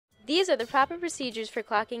These are the proper procedures for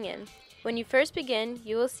clocking in. When you first begin,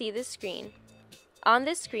 you will see this screen. On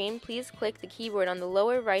this screen, please click the keyboard on the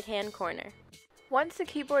lower right-hand corner. Once the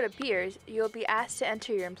keyboard appears, you will be asked to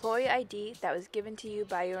enter your employee ID that was given to you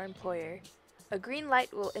by your employer. A green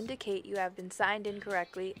light will indicate you have been signed in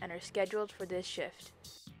correctly and are scheduled for this shift.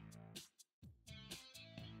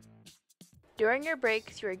 During your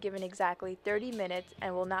breaks, you are given exactly 30 minutes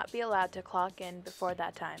and will not be allowed to clock in before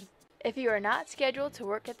that time. If you are not scheduled to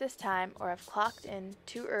work at this time or have clocked in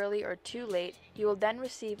too early or too late, you will then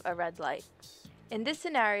receive a red light. In this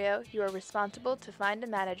scenario, you are responsible to find a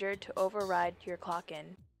manager to override your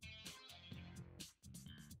clock-in.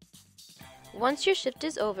 Once your shift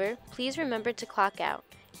is over, please remember to clock out.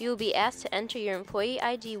 You will be asked to enter your employee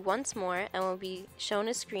ID once more and will be shown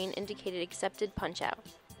a screen indicated accepted punch out.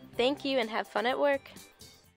 Thank you and have fun at work!